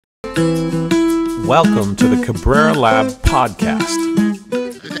Welcome to the Cabrera Lab podcast.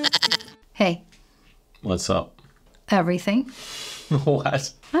 Hey. What's up? Everything.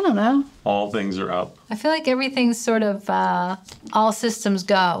 What? I don't know. All things are up. I feel like everything's sort of all systems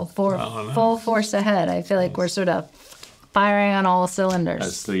go for full force ahead. I feel like we're sort of firing on all cylinders.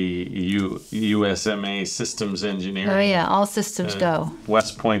 That's the USMA Systems Engineering. Oh, yeah. All systems go.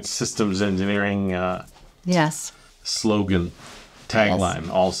 West Point Systems Engineering Yes. slogan, tagline,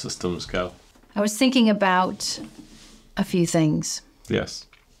 all systems go. I was thinking about a few things. Yes.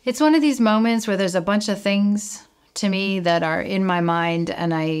 It's one of these moments where there's a bunch of things to me that are in my mind,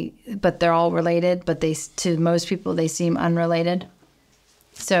 but they're all related, but to most people, they seem unrelated.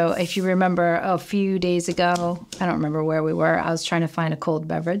 So if you remember a few days ago, I don't remember where we were, I was trying to find a cold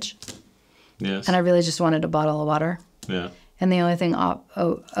beverage. Yes. And I really just wanted a bottle of water. Yeah. And the only thing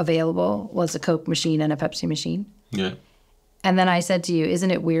available was a Coke machine and a Pepsi machine. Yeah. And then I said to you,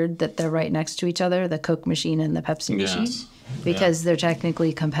 isn't it weird that they're right next to each other, the Coke machine and the Pepsi machine? Yes. Because they're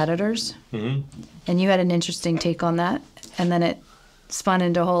technically competitors. Mm-hmm. And you had an interesting take on that. And then it spun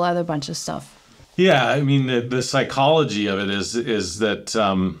into a whole other bunch of stuff. Yeah, I mean, the psychology of it is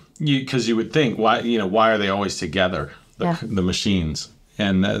that because you would think, why are they always together, the machines?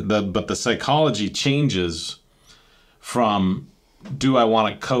 And but the psychology changes from, do I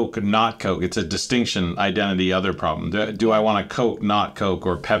want a Coke, not Coke? It's a distinction, identity, other problem. Do I want a Coke, not Coke,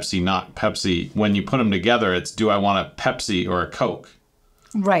 or Pepsi, not Pepsi? When you put them together, it's, do I want a Pepsi or a Coke?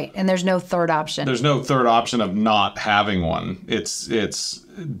 Right, and there's no third option. There's no third option of not having one. It's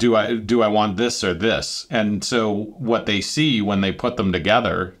do I want this or this? And so what they see when they put them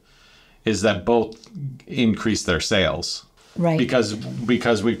together is that both increase their sales. Right. Because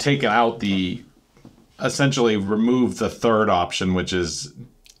we've taken out essentially removed the third option, which is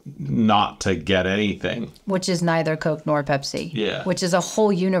not to get anything. Which is neither Coke nor Pepsi. Yeah. Which is a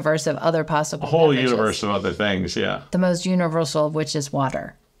whole universe of other possible beverages. Universe of other things, yeah. The most universal of which is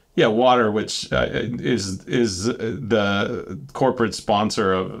water. Yeah, water, which is the corporate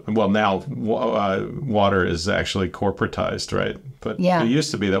sponsor of, well, now water is actually corporatized, right? But it used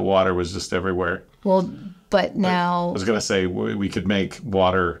to be that water was just everywhere. Well, but now... I was going to say we could make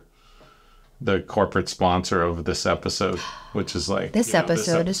water the corporate sponsor of this episode, which is like... This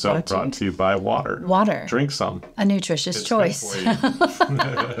episode is brought to you by water. Water. Drink some. A nutritious choice.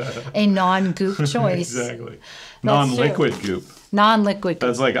 A non-goop choice. Exactly. Non-liquid goop. Non-liquid goop.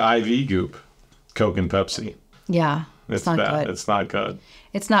 That's like IV goop, Coke and Pepsi. Yeah, it's not bad. good. It's not good.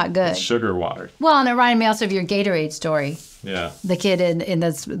 It's not good. It's sugar water. Well, and it reminded me also of your Gatorade story. Yeah. The kid in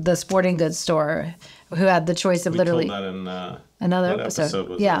the sporting goods store who had the choice of literally... We told that in another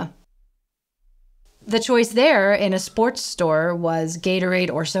episode. Yeah. The choice there in a sports store was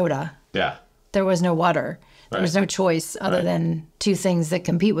Gatorade or soda. Yeah. There was no water. There was no choice other than two things that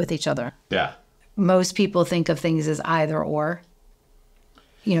compete with each other. Yeah. Most people think of things as either or.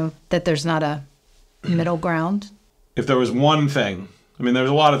 That there's not a middle ground. If there was one thing, I mean, there's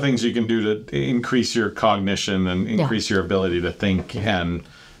a lot of things you can do to increase your cognition and increase your ability to think. And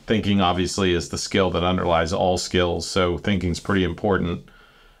thinking, obviously, is the skill that underlies all skills. So thinking's pretty important.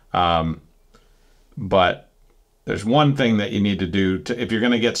 But there's one thing that you need to do if you're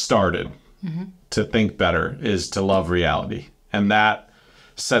going to get started to think better, is to love reality. And that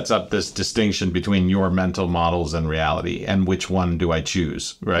sets up this distinction between your mental models and reality, and which one do I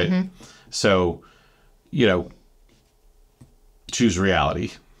choose, right? Mm-hmm. So, choose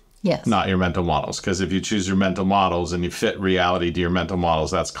reality. Yes. Not your mental models. Because if you choose your mental models and you fit reality to your mental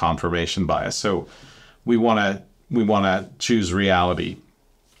models, that's confirmation bias. So we want to choose reality.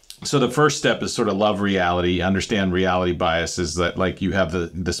 So the first step is sort of love reality, understand reality bias is that, like, you have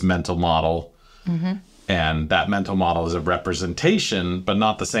this mental model, and that mental model is a representation, but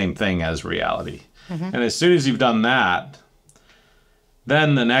not the same thing as reality. And as soon as you've done that,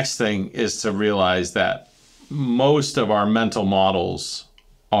 then the next thing is to realize that most of our mental models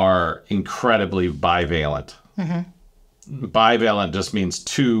are incredibly bivalent. Bivalent just means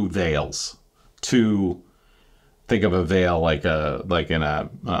two veils. Think of a veil like in a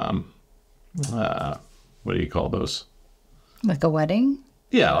what do you call those? Like a wedding?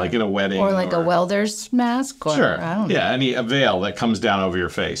 Yeah, like in a wedding. Or like a welder's mask? Or, sure. I don't know. Yeah, a veil that comes down over your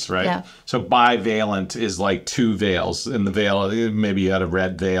face, right? Yeah. So bivalent is like two veils. In the veil, maybe you had a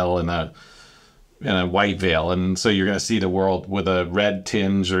red veil and a white veil. And so you're going to see the world with a red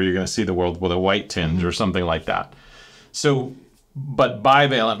tinge, or you're going to see the world with a white tinge, or something like that. So, but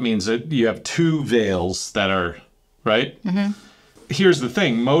bivalent means that you have two veils that are, right? Here's the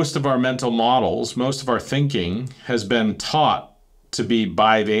thing. Most of our mental models, most of our thinking has been taught to be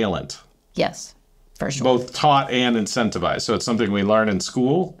bivalent. Yes. For sure. both taught and incentivized. So it's something we learn in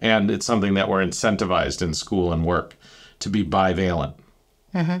school, and it's something that we're incentivized in school and work to be bivalent.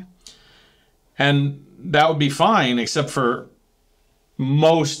 And that would be fine, except for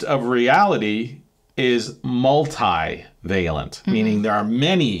most of reality is multivalent, meaning there are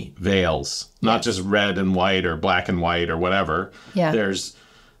many veils, not just red and white or black and white or whatever. Yeah. There's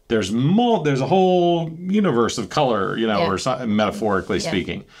a whole universe of color, or metaphorically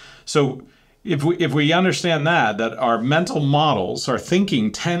speaking. So if we understand that our mental models, our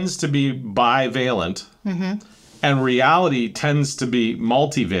thinking tends to be bivalent, and reality tends to be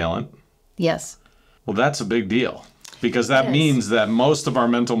multivalent. Yes. Well, that's a big deal, because that means that most of our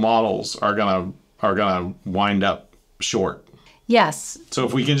mental models are gonna wind up short. Yes. So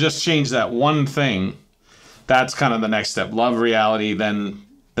if we can just change that one thing, that's kind of the next step. Love reality, then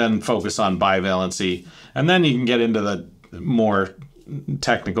focus on bivalency, and then you can get into the more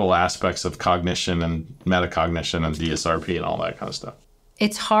technical aspects of cognition and metacognition and DSRP and all that kind of stuff.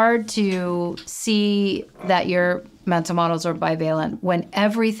 It's hard to see that your mental models are bivalent when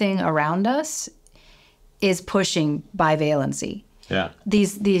everything around us is pushing bivalency. Yeah.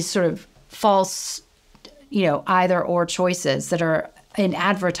 These sort of false, either or choices that are in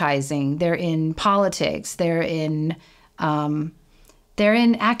advertising, they're in politics, they're in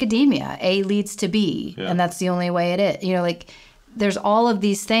academia. A leads to B, and that's the only way it is. There's all of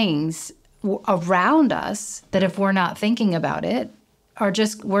these things around us that if we're not thinking about it, we're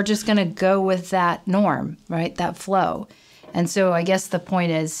just going to go with that norm, right? That flow. And so I guess the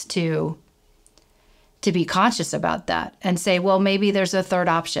point is to be conscious about that and say, well, maybe there's a third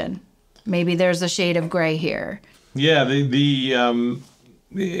option. Maybe there's a shade of gray here. Yeah,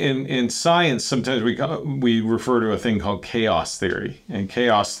 in science, sometimes we refer to a thing called chaos theory, and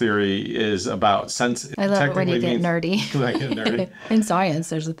chaos theory is about sense. I love it when you get nerdy. I get nerdy. In science,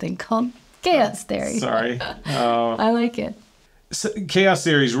 there's a thing called chaos theory. Sorry, I like it. So chaos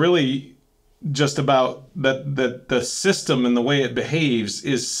theory is really just about that the system and the way it behaves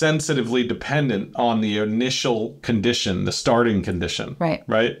is sensitively dependent on the initial condition, the starting condition. Right.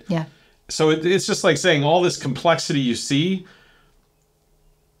 Right. Yeah. So it's just like saying all this complexity you see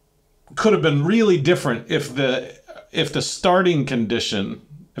could have been really different if the starting condition,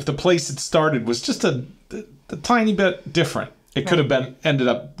 if the place it started was just a tiny bit different. It could have ended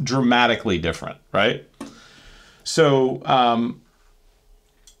up dramatically different, right? So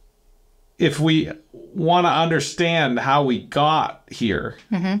if we want to understand how we got here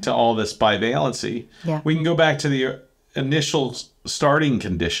to all this bivalency, we can go back to the initial starting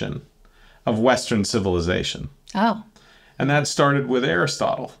condition of Western civilization. Oh. And that started with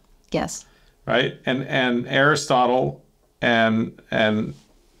Aristotle. Yes. Right? And Aristotle and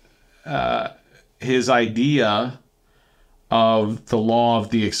his idea of the law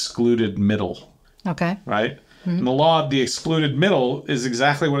of the excluded middle. Okay. Right? And the law of the excluded middle is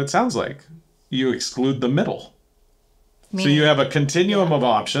exactly what it sounds like. You exclude the middle. So you have a continuum of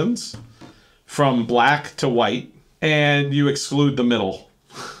options from black to white, and you exclude the middle.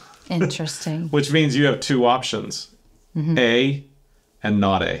 Interesting. Which means you have two options, A and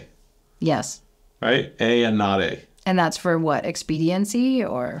not A. Yes. Right? A and not A. And that's for what? Expediency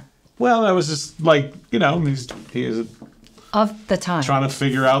or? Well, that was just like, he was of the time trying to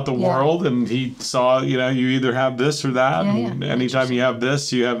figure out the world, and he saw, you either have this or that. And anytime you have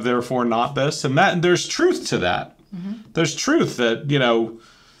this, you have therefore not this. And there's truth to that. There's truth that,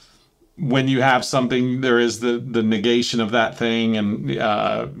 when you have something, there is the negation of that thing, and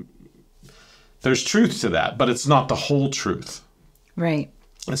there's truth to that, but it's not the whole truth. Right.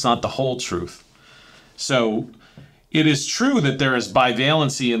 It's not the whole truth. So it is true that there is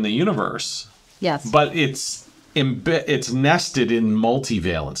bivalency in the universe. Yes. But it's nested in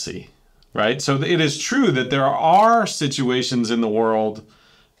multivalency, right? So it is true that there are situations in the world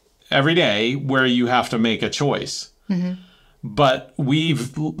every day where you have to make a choice. But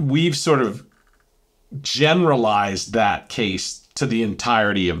we've sort of generalized that case to the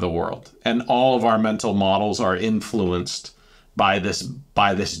entirety of the world, and all of our mental models are influenced by this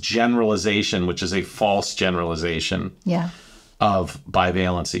generalization, which is a false generalization of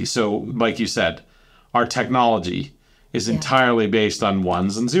bivalency. So, like you said, our technology is entirely based on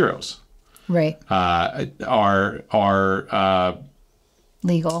ones and zeros. Right. Our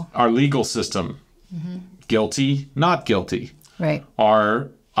legal system, guilty, not guilty. Right. Our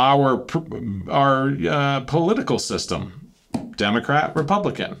political system, Democrat,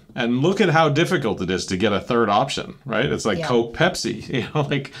 Republican. And look at how difficult it is to get a third option, right? It's like Coke, Pepsi,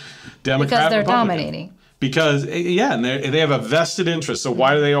 like Democrat, because they're Republican. dominating. Because, and they have a vested interest. So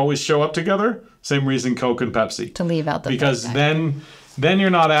why do they always show up together? Same reason Coke and Pepsi. To leave out the Because then you're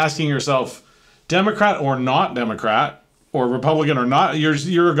not asking yourself, Democrat or not Democrat, or Republican or not,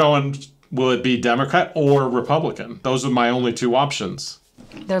 you're going, will it be Democrat or Republican? Those are my only two options.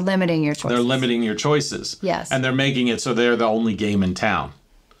 They're limiting your choices. They're limiting your choices. Yes. And they're making it so they're the only game in town.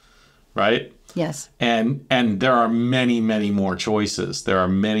 Right? Yes. And there are many, many more choices. There are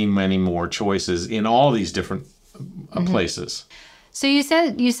many, many more choices in all these different places. So you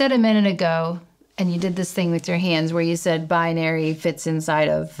said a minute ago, and you did this thing with your hands where you said binary fits inside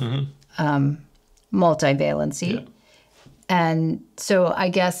of multivalency. Yeah. And so I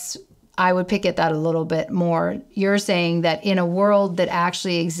guess I would pick at that a little bit more. You're saying that in a world that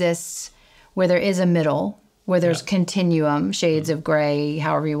actually exists where there is a middle, where there's continuum, shades of gray,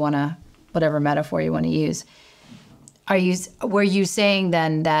 however you want to, whatever metaphor you want to use, were you saying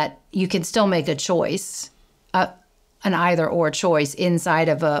then that you can still make a choice, an either or choice inside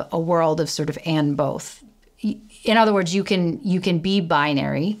of a world of sort of and both? In other words, you can be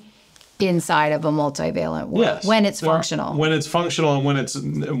binary inside of a multivalent world when it's functional. When it's functional and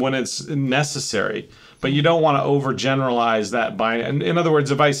when it's necessary. But you don't want to overgeneralize that binary. In other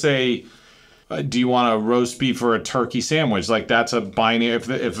words, if I say, do you want a roast beef or a turkey sandwich? Like that's a binary.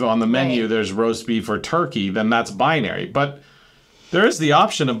 If on the menu there's roast beef or turkey, then that's binary. But there is the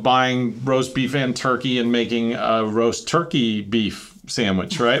option of buying roast beef and turkey and making a roast turkey beef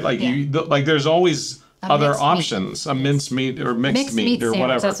sandwich, right? Like there's always other options, a minced meat or mixed meat or sandwich,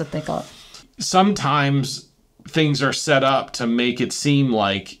 whatever. that's what they call it. Sometimes things are set up to make it seem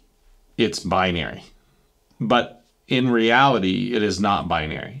like it's binary, but in reality, it is not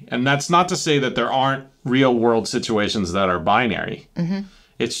binary. And that's not to say that there aren't real world situations that are binary.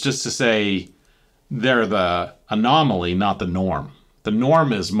 It's just to say they're the anomaly, not the norm. The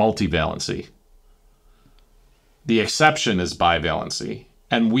norm is multivalency. The exception is bivalency.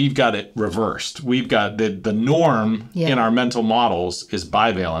 And we've got it reversed. We've got the norm in our mental models is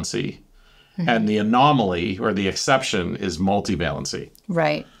bivalency. And the anomaly or the exception is multivalency.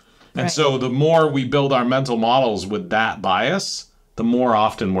 Right. And so the more we build our mental models with that bias, the more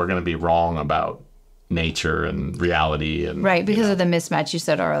often we're going to be wrong about nature and reality. And because of the mismatch you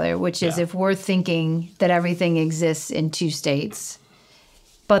said earlier, which is if we're thinking that everything exists in two states,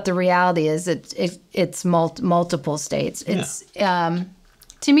 but the reality is it's multiple states. It's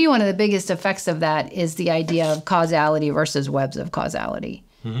to me, one of the biggest effects of that is the idea of causality versus webs of causality.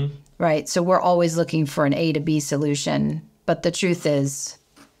 Right? So we're always looking for an A to B solution, but the truth is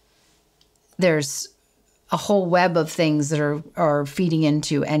there's a whole web of things that are feeding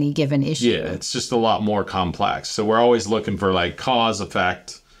into any given issue. Yeah, it's just a lot more complex. So we're always looking for like cause,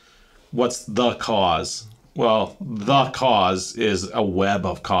 effect. What's the cause? Well, the cause is a web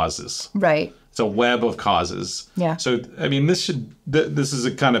of causes. Right. It's a web of causes. Yeah. So, I mean, this is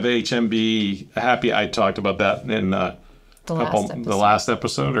a kind of HMB happy. I talked about that in the last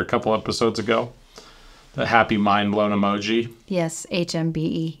episode or a couple episodes ago. The happy mind blown emoji. Yes,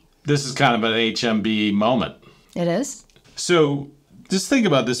 HMBE. This is kind of an HMB moment. It is. So just think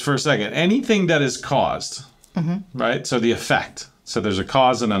about this for a second. Anything that is caused, right? So the effect. So there's a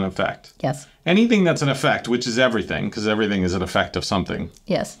cause and an effect. Yes. Anything that's an effect, which is everything, because everything is an effect of something.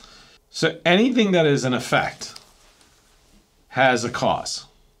 Yes. So anything that is an effect has a cause.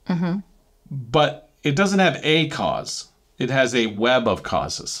 But it doesn't have a cause. It has a web of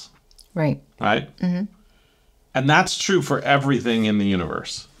causes. Right. Right? And that's true for everything in the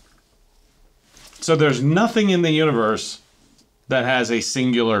universe. So there's nothing in the universe that has a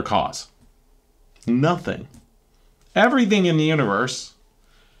singular cause. Nothing. Everything in the universe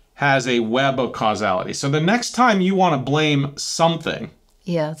has a web of causality. So the next time you want to blame something,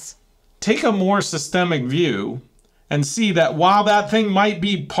 take a more systemic view and see that while that thing might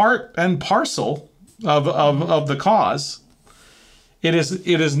be part and parcel of the cause, it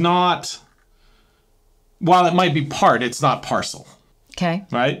is not, while it might be part, it's not parcel. Okay.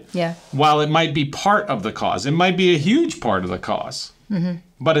 Right? Yeah. While it might be part of the cause, it might be a huge part of the cause,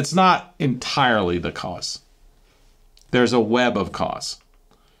 but it's not entirely the cause. There's a web of cause.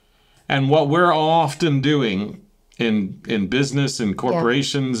 And what we're often doing in business, in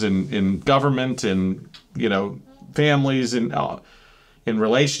corporations, in government, in families, in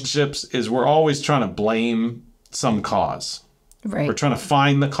relationships, is we're always trying to blame some cause. Right. We're trying to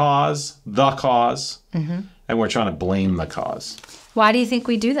find the cause, and we're trying to blame the cause. Why do you think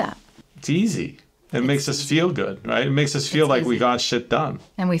we do that? It's easy. It makes us feel good, right? It makes us feel like we got shit done.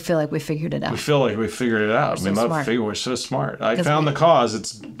 And we feel like we figured it out. We feel like we figured it out. We're so smart. I found the cause.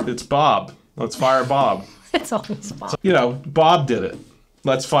 It's Bob. Let's fire Bob. It's always Bob. Bob did it.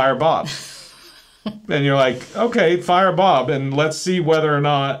 Let's fire Bob. And you're like, okay, fire Bob, and let's see whether or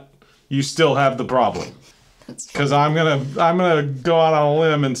not you still have the problem. Because I'm gonna go out on a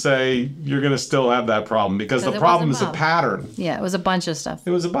limb and say you're gonna still have that problem because the problem is a pattern. Yeah, it was a bunch of stuff.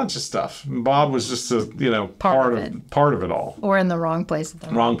 It was a bunch of stuff. And Bob was just a part of it all. Or in the wrong place at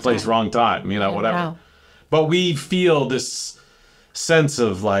the wrong place, wrong time. Whatever. Wow. But we feel this sense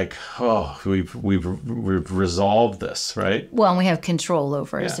of like, oh, we've resolved this, right? Well, and we have control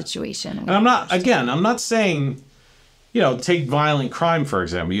over a situation. And I'm not saying, take violent crime, for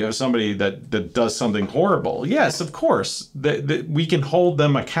example. You have somebody that does something horrible. Yes, of course, that we can hold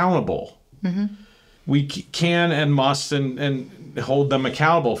them accountable. Mm-hmm. We can and must and hold them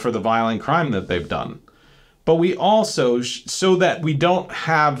accountable for the violent crime that they've done. But we also, so that we don't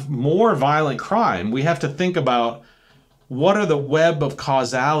have more violent crime, we have to think about what are the web of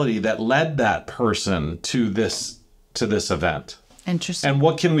causality that led that person to this event. Interesting. And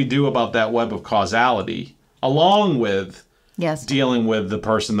what can we do about that web of causality, along with dealing with the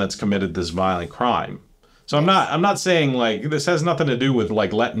person that's committed this violent crime. So I'm not saying like this has nothing to do with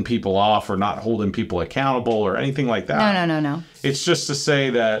like letting people off or not holding people accountable or anything like that. No. It's just to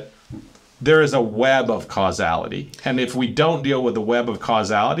say that there is a web of causality. And if we don't deal with the web of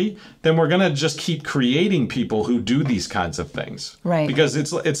causality, then we're going to just keep creating people who do these kinds of things. Right. Because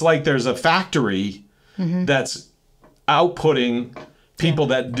it's like there's a factory that's outputting people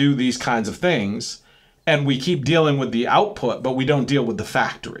that do these kinds of things. And we keep dealing with the output, but we don't deal with the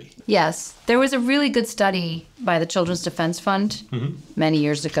factory. Yes. There was a really good study by the Children's Defense Fund many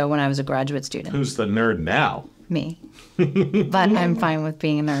years ago when I was a graduate student. Who's the nerd now? Me. But I'm fine with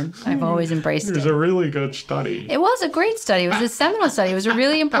being a nerd. I've always embraced it. It was a really good study. It was a great study. It was a seminal study. It was a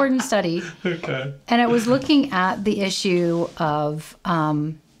really important study. Okay. And it was looking at the issue of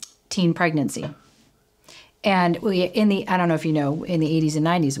teen pregnancy. And I don't know if you know, in the 80s and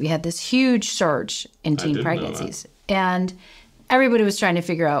 90s, we had this huge surge in teen pregnancies. And everybody was trying to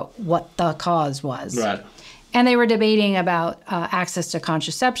figure out what the cause was. Right. And they were debating about access to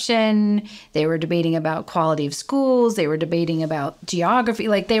contraception. They were debating about quality of schools. They were debating about geography.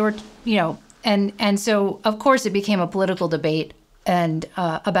 Like they were, and so of course it became a political debate and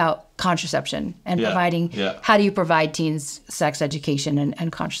about contraception and providing. Yeah. How do you provide teens sex education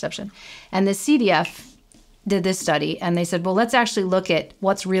and contraception? And the CDF did this study, and they said, well, let's actually look at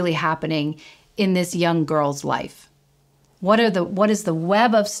what's really happening in this young girl's life. What is the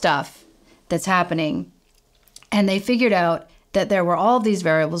web of stuff that's happening? And they figured out that there were all of these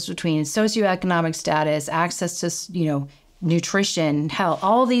variables between socioeconomic status, access to, nutrition, health,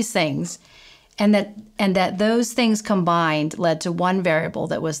 all these things, and that those things combined led to one variable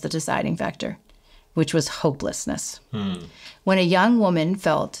that was the deciding factor, which was hopelessness. When a young woman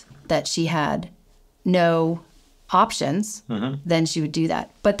felt that she had no options, then she would do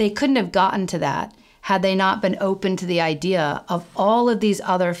that. But they couldn't have gotten to that had they not been open to the idea of all of these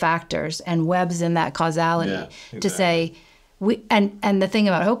other factors and webs in that causality. Yeah, exactly. To say, and the thing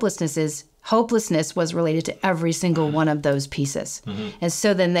about hopelessness is hopelessness was related to every single one of those pieces. And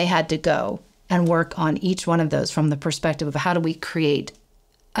so then they had to go and work on each one of those from the perspective of how do we create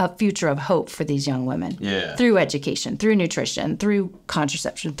a future of hope for these young women through education, through nutrition, through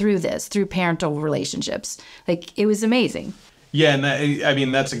contraception, through parental relationships. Like, it was amazing. Yeah,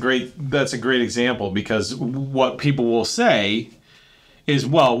 and that's a great example, because what people will say is,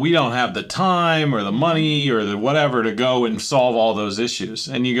 well, we don't have the time or the money or the whatever to go and solve all those issues.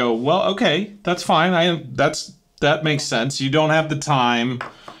 And you go, well, okay, that's fine. That makes sense. You don't have the time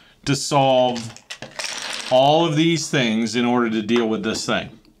to solve all of these things in order to deal with this thing.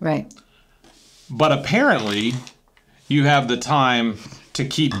 Right. But apparently, you have the time to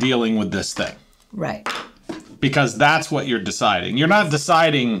keep dealing with this thing. Right. Because that's what you're deciding. You're not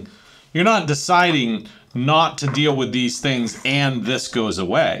deciding not to deal with these things and this goes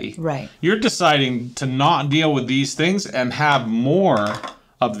away. Right. You're deciding to not deal with these things and have more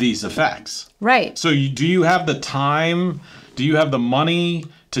of these effects. Right. So do you have the time? Do you have the money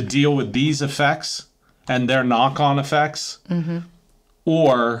to deal with these effects and their knock-on effects? Mm-hmm.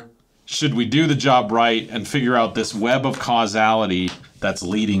 Or should we do the job right and figure out this web of causality that's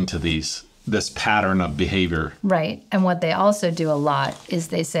leading to this pattern of behavior? Right. And what they also do a lot is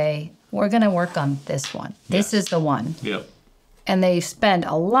they say, we're going to work on this one. This is the one. Yep. And they spend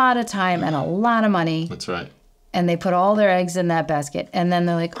a lot of time and a lot of money. That's right. And they put all their eggs in that basket. And then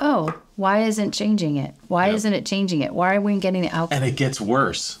they're like, oh, why isn't changing it? Why isn't it changing it? Why are we getting the outcome? And it gets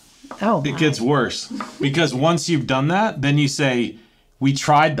worse. Oh, It gets worse. Because once you've done that, then you say, we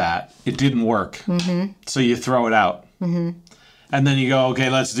tried that. It didn't work. Mm-hmm. So you throw it out. Mm-hmm. And then you go, okay,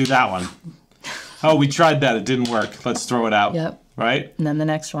 let's do that one. Oh, we tried that. It didn't work. Let's throw it out. Yep. right? And then the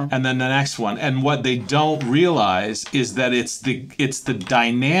next one. And then the next one. And what they don't realize is that it's the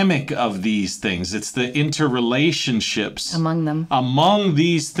dynamic of these things. It's the interrelationships Among them. among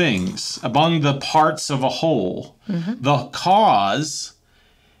these things, among the parts of a whole. The cause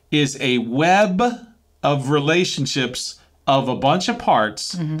is a web of relationships of a bunch of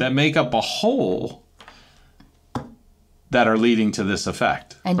parts that make up a whole that are leading to this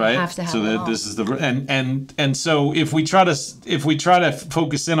effect. And right? you have to have so it that all. this is the and so if we try to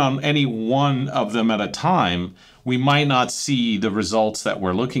focus in on any one of them at a time, we might not see the results that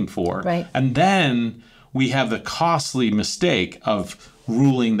we're looking for. Right. And then we have the costly mistake of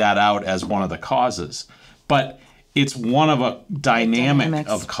ruling that out as one of the causes. But it's one of a dynamic Dynamics.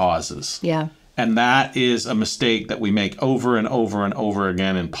 of causes. Yeah. And that is a mistake that we make over and over and over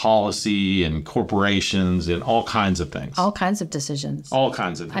again in policy and corporations and all kinds of things. All kinds of decisions. All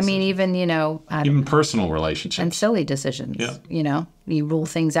kinds of I decisions. mean, even, Even personal relationships. and silly decisions. Yeah. You rule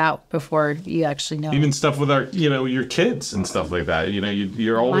things out before you actually know. Even stuff with our, your kids and stuff like that.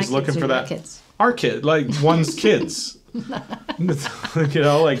 You're always My kids looking or for your that. kids? Our kid, like one's kids. It's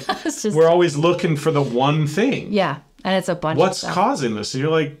just- We're always looking for the one thing. Yeah. And it's a bunch What's of stuff. causing this? And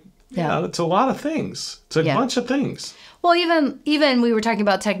you're like, Yeah. it's a lot of things. It's a Yeah. bunch of things. Well, even we were talking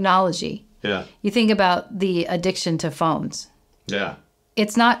about technology. Yeah. You think about the addiction to phones. Yeah.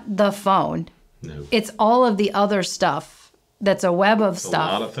 It's not the phone. No. It's all of the other stuff that's a web of A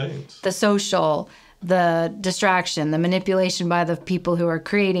stuff. lot of things. The social, the distraction, the manipulation by the people who are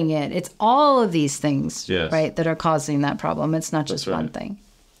creating it. It's all of these things, Yes. right, that are causing that problem. It's not just That's one right. thing.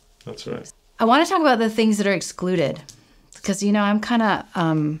 That's right. I want to talk about the things that are excluded because, I'm kind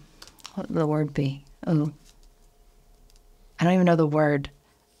of, what would the word be? Oh, I don't even know the word.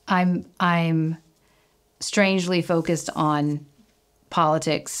 I'm strangely focused on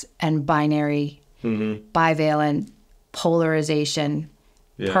politics and binary, bivalent polarization,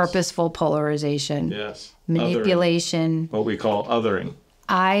 Yes. purposeful polarization, Yes. manipulation. Othering. What we call othering.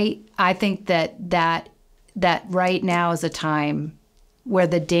 I think that right now is a time where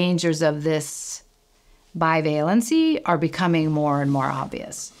the dangers of this bivalency are becoming more and more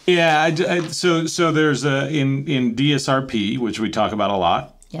obvious. Yeah. So there's in DSRP, which we talk about a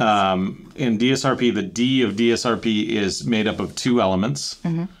lot. Yes. In DSRP, the D of DSRP is made up of two elements.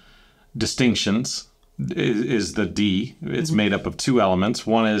 Distinctions is the D. It's made up of two elements.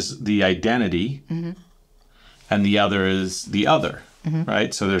 One is the identity, and the other is the other.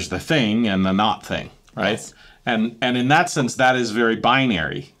 Right. So there's the thing and the not thing. Right. Yes. And in that sense, that is very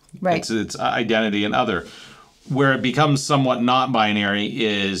binary. Right. It's identity and other. Where it becomes somewhat not binary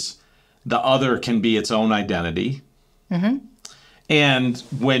is the other can be its own identity. And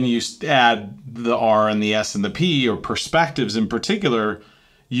when you add the R and the S and the P, or perspectives in particular,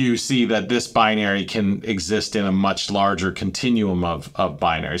 you see that this binary can exist in a much larger continuum of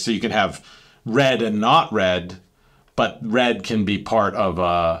binary. So you can have red and not red, but red can be part of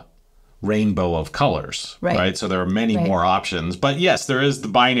a rainbow of colors, right? So there are many more options. But yes, there is the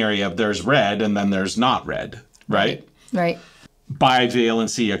binary of there's red and then there's not red, right? Right.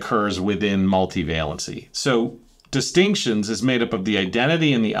 Bivalency occurs within multivalency. So distinctions is made up of the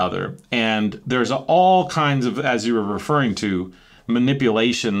identity and the other. And there's all kinds of, as you were referring to,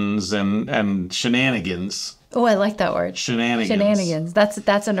 manipulations and shenanigans. Oh, I like that word. Shenanigans. That's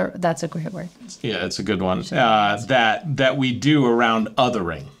a great word. Yeah, it's a good one. That we do around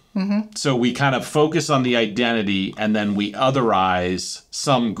othering. So we kind of focus on the identity and then we otherize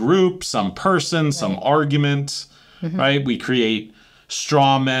some group, some person, some argument, right? We create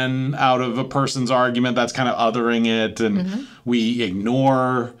straw men out of a person's argument. That's kind of othering it. And we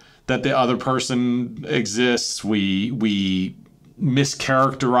ignore that the other person exists. We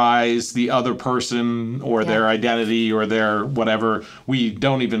mischaracterize the other person or their identity or their whatever. We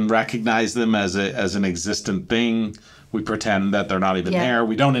don't even recognize them as an existent thing. We pretend that they're not even there.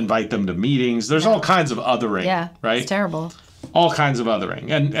 We don't invite them to meetings. There's all kinds of othering, right? It's terrible. All kinds of othering.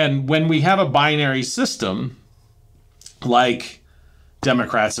 And when we have a binary system, like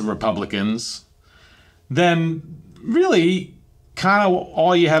Democrats and Republicans, then really kind of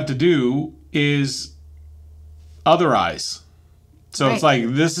all you have to do is otherize. So it's like,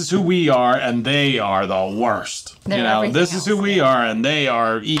 this is who we are, and they are the worst. This is who we are, and they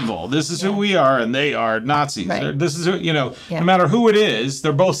are evil. This is who we are, and they are Nazis. Right. This is who, no matter who it is,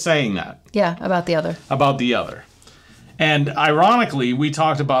 they're both saying that. Yeah, about the other. About the other. And ironically, we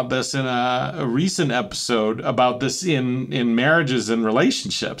talked about this in a recent episode about this in marriages and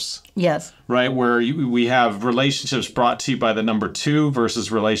relationships. Yes. Right, where we have relationships brought to you by the number 2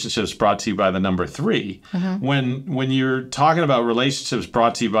 versus relationships brought to you by the number 3. When you're talking about relationships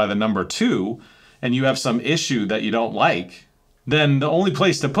brought to you by the number 2, and you have some issue that you don't like, then the only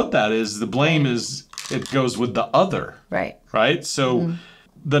place to put that is the blame is it goes with the other. Right. Right? So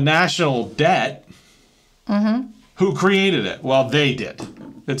the national debt, who created it? Well, they did.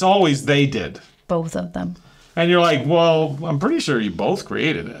 It's always they did. Both of them. And you're like, well, I'm pretty sure you both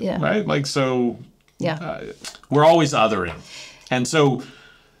created it. Yeah. Right? Like, so Yeah. we're always othering. And so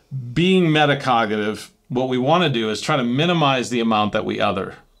being metacognitive, what we want to do is try to minimize the amount that we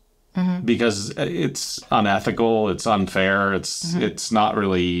other. Because it's unethical, it's unfair, it's not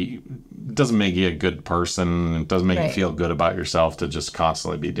really, it doesn't make you a good person, it doesn't make you feel good about yourself to just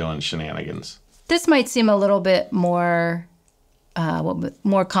constantly be doing shenanigans. This might seem a little bit more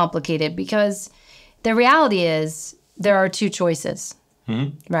complicated because the reality is there are two choices,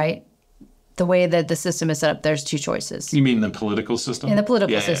 right? The way that the system is set up, there's two choices. You mean the political system? In the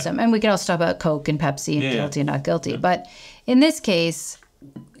political system. And we can also talk about Coke and Pepsi and guilty and not guilty. But in this case,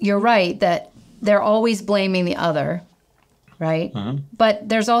 you're right that they're always blaming the other, right? But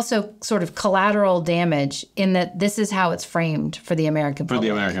there's also sort of collateral damage in that this is how it's framed for the American public. For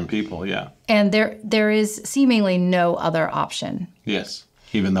the American people, yeah. And there is seemingly no other option. Yes,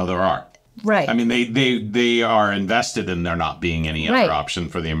 even though there are. Right. I mean, they are invested in there not being any other option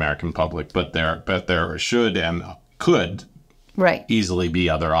for the American public, but there should and could easily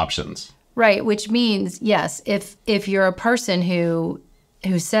be other options. Right, which means, yes, if you're a person who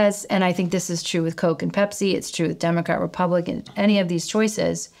says, and I think this is true with Coke and Pepsi, it's true with Democrat, Republican, any of these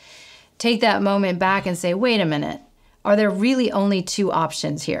choices, take that moment back and say, wait a minute, are there really only two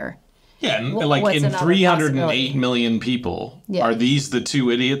options here? Yeah, and like in 308 million people, are these the two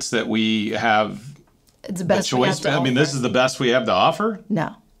idiots that we have it's the best choice? I mean, this is the best we have to offer?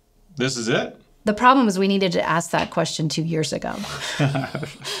 No. This is it? The problem is we needed to ask that question 2 years ago,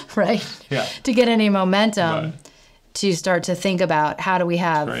 right? Yeah. To get any momentum. To start to think about how do we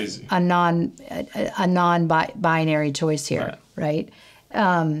have a non-binary choice here, right?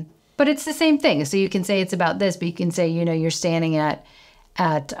 But it's the same thing. So you can say it's about this, but you can say, you're standing at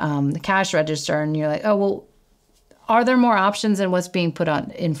the cash register and you're like, oh, well, are there more options than what's being put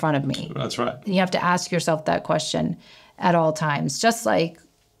on in front of me? That's right. You have to ask yourself that question at all times. Just like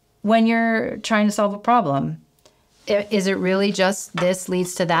when you're trying to solve a problem, is it really just this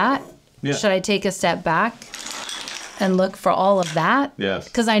leads to that? Yeah. Should I take a step back and look for all of that? Yes.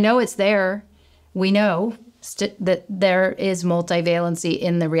 Because I know it's there. We know that there is multivalency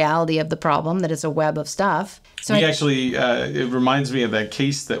in the reality of the problem, that it's a web of stuff. So it reminds me of that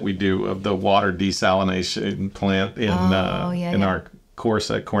case that we do of the water desalination plant in our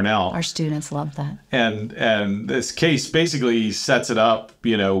course at Cornell. Our students love that. And this case basically sets it up,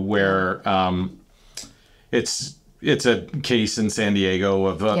 where it's a case in San Diego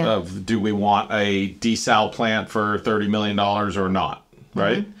of do we want a desal plant for $30 million or not,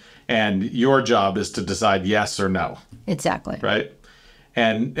 right? And your job is to decide yes or no. Exactly. Right?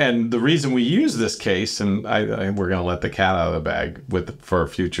 And the reason we use this case, and we're going to let the cat out of the bag for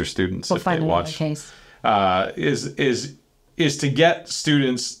future students if they watch, case. Is to get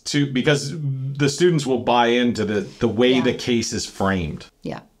students to, because the students will buy into the way the case is framed.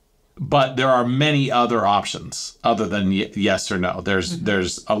 Yeah. But there are many other options other than yes or no.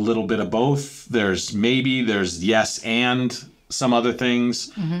 There's a little bit of both. There's yes and some other things,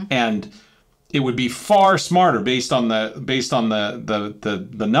 and it would be far smarter based on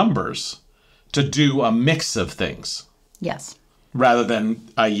the numbers to do a mix of things. Yes. Rather than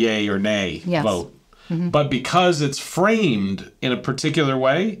a yay or nay vote. But because it's framed in a particular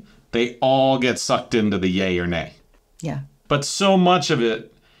way, they all get sucked into the yay or nay. Yeah. But so much of it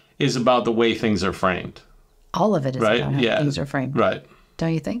is about the way things are framed. All of it is about how things are framed. Right.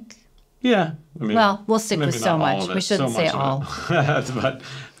 Don't you think? Yeah. I mean, well, we'll stick with so much. We shouldn't say all. But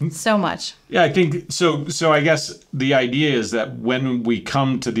so much. Yeah, I think so. So I guess the idea is that when we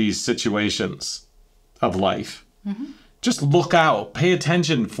come to these situations of life, just look out, pay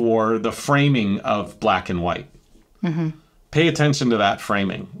attention for the framing of black and white. Pay attention to that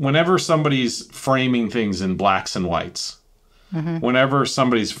framing. Whenever somebody's framing things in blacks and whites, whenever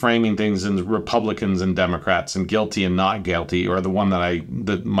somebody's framing things in Republicans and Democrats and guilty and not guilty, or the one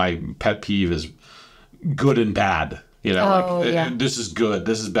that my pet peeve is good and bad. This is good,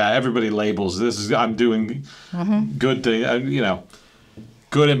 this is bad. Everybody labels this is I'm doing good to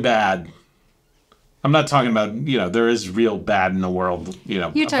good and bad. I'm not talking about there is real bad in the world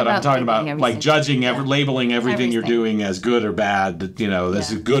but I'm talking about like judging labeling everything you're doing as good or bad.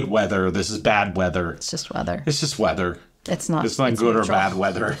 This is good weather, this is bad weather. It's just weather. It's just weather. It's not good neutral. Or bad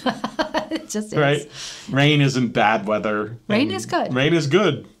weather. It just is. Right? Rain isn't bad weather. Rain is good. Rain is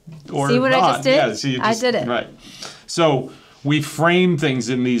good. Or see what not. I just did? Yeah, see, I did it. Right. So we frame things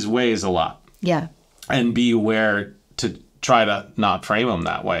in these ways a lot. Yeah. And be aware try to not frame them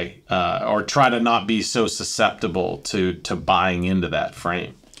that way, or try to not be so susceptible to buying into that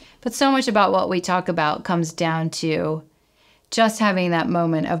frame. But so much about what we talk about comes down to just having that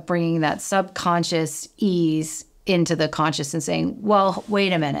moment of bringing that subconscious ease into the conscious and saying, well,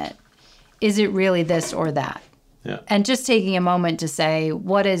 wait a minute, is it really this or that? Yeah. And just taking a moment to say,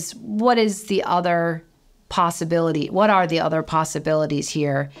 what is the other possibility? What are the other possibilities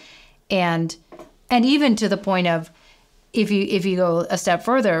here? And even to the point of, if you go a step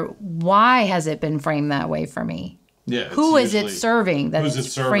further, why has it been framed that way for me? Yeah. Who is it serving that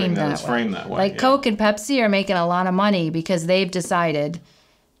it's framed that way? Like Coke and Pepsi are making a lot of money because they've decided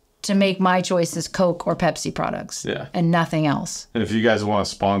to make my choices Coke or Pepsi products, and nothing else. And if you guys want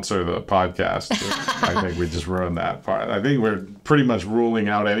to sponsor the podcast, I think we just ruined that part. I think we're pretty much ruling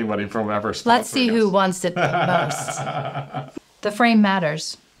out anybody from ever sponsoring Let's see us. who wants it the most. The frame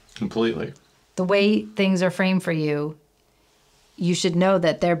matters. Completely. The way things are framed for you, you should know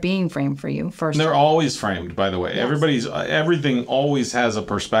that they're being framed for you first. They're always framed, by the way. Yes. Everything always has a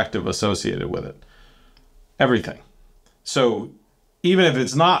perspective associated with it. Everything. So even if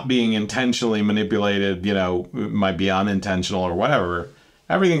it's not being intentionally manipulated, you know, it might be unintentional or whatever,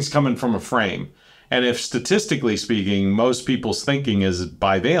 everything's coming from a frame. And if statistically speaking, most people's thinking is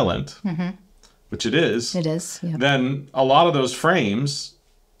bivalent, which it is, then a lot of those frames,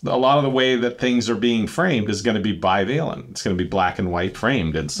 a lot of the way that things are being framed is going to be bivalent. It's going to be black and white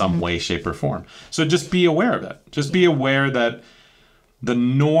framed in some way, shape, or form. So just be aware of it. Just be aware that the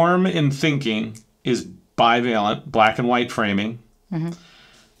norm in thinking is bivalent, black and white framing.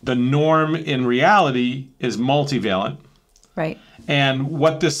 The norm in reality is multivalent. Right. And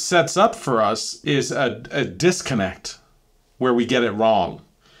what this sets up for us is a disconnect where we get it wrong.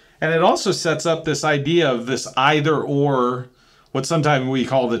 And it also sets up this idea of this either or, what sometimes we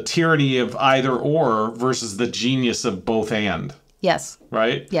call the tyranny of either or versus the genius of both and. Yes.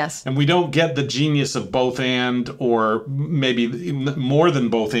 Right? Yes. And we don't get the genius of both and, or maybe more than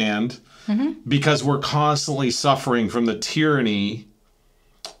both and, because we're constantly suffering from the tyranny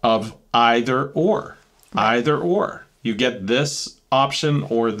of either or. Right. Either or. You get this option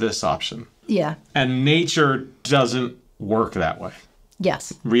or this option. Yeah. And nature doesn't work that way.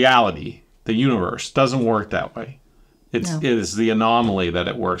 Yes. Reality, the universe, doesn't work that way. It is the anomaly that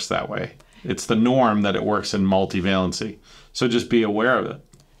it works that way. It's the norm that it works in multivalency. So just be aware of it.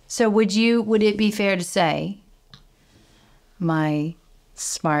 So would it be fair to say, my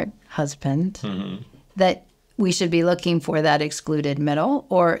smart husband, that we should be looking for that excluded middle,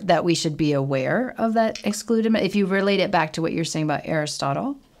 or that we should be aware of that excluded middle? If you relate it back to what you're saying about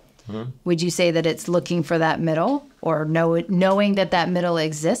Aristotle, would you say that it's looking for that middle, or knowing that middle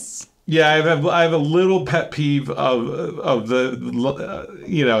exists? Yeah, I have a little pet peeve of the,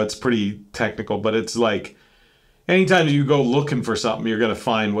 it's pretty technical, but it's like anytime you go looking for something, you're going to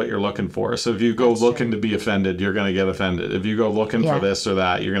find what you're looking for. So if you go looking to be offended, you're going to get offended. If you go looking for this or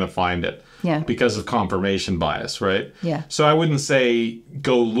that, you're going to find it. Yeah. Because of confirmation bias, right? Yeah. So I wouldn't say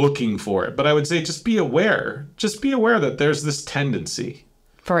go looking for it, but I would say just be aware. Just be aware that there's this tendency.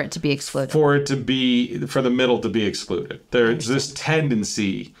 For it to be excluded. For the middle to be excluded. There's this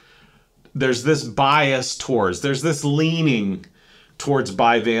tendency. There's this bias there's this leaning towards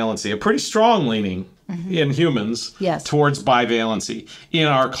bivalency, a pretty strong leaning in humans towards bivalency, in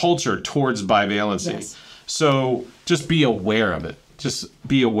our culture towards bivalency. Yes. So just be aware of it. Just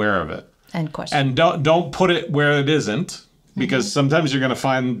be aware of it. And question. And don't put it where it isn't, because sometimes you're going to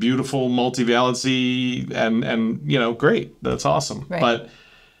find beautiful multivalency and great. That's awesome. Right. But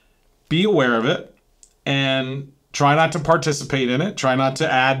be aware of it and try not to participate in it. Try not to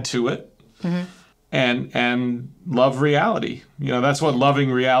add to it. And love reality. That's what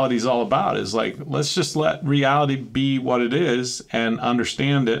loving reality is all about, is like, let's just let reality be what it is and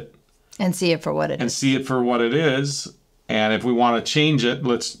understand it. And see it for what it is. And see it for what it is. And if we want to change it,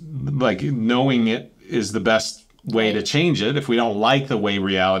 knowing it is the best way to change it. If we don't like the way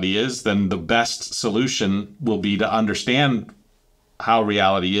reality is, then the best solution will be to understand how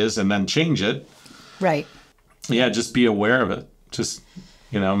reality is and then change it. Right. Yeah, just be aware of it. Just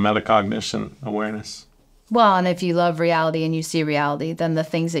metacognition, awareness. Well, and if you love reality and you see reality, then the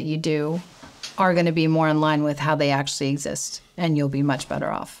things that you do are going to be more in line with how they actually exist, and you'll be much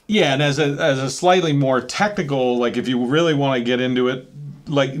better off. Yeah, and as a slightly more technical, like if you really want to get into it,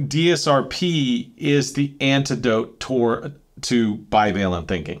 like DSRP is the antidote to bivalent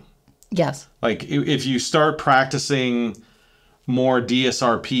thinking. Yes. Like if you start practicing more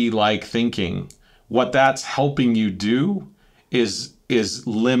DSRP-like thinking, what that's helping you do is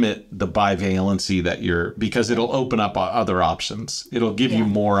limit the bivalency because it'll open up other options. It'll give you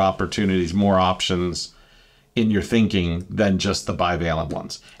more opportunities, more options in your thinking than just the bivalent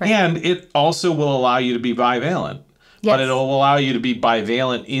ones. Right. And it also will allow you to be bivalent. Yes. But it'll allow you to be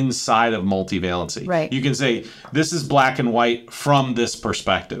bivalent inside of multivalency. Right. You can say, this is black and white from this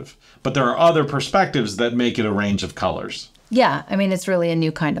perspective. But there are other perspectives that make it a range of colors. Yeah. I mean, it's really a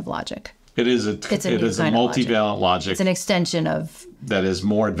new kind of logic. It is a multivalent logic. It's an extension of... that is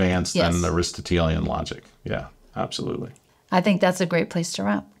more advanced Yes. than Aristotelian logic. Yeah, absolutely. I think that's a great place to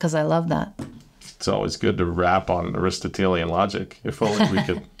wrap because I love that. It's always good to wrap on Aristotelian logic. If only we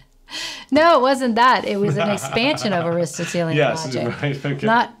could... No, it wasn't that. It was an expansion of Aristotelian logic. Yes, right. Okay.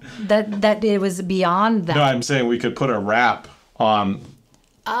 Not that it was beyond that. No, I'm saying we could put a wrap on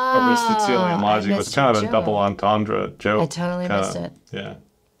Aristotelian logic. It was kind of a double entendre joke. I totally missed it. Yeah.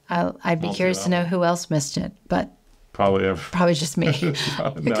 I'd be curious to know who else missed it, but Probably just me.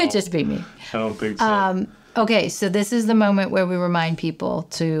 No, It could just be me. I don't think so. Okay, so this is the moment where we remind people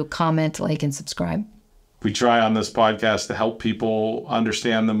to comment, like, and subscribe. We try on this podcast to help people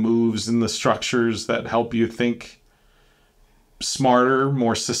understand the moves and the structures that help you think smarter,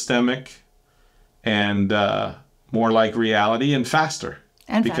 more systemic, and more like reality and faster.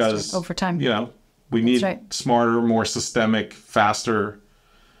 And because, faster over time. You know, we need smarter, more systemic, faster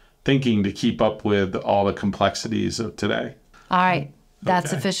thinking to keep up with all the complexities of today. All right. That's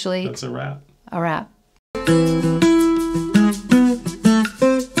Okay. officially That's a wrap. a wrap.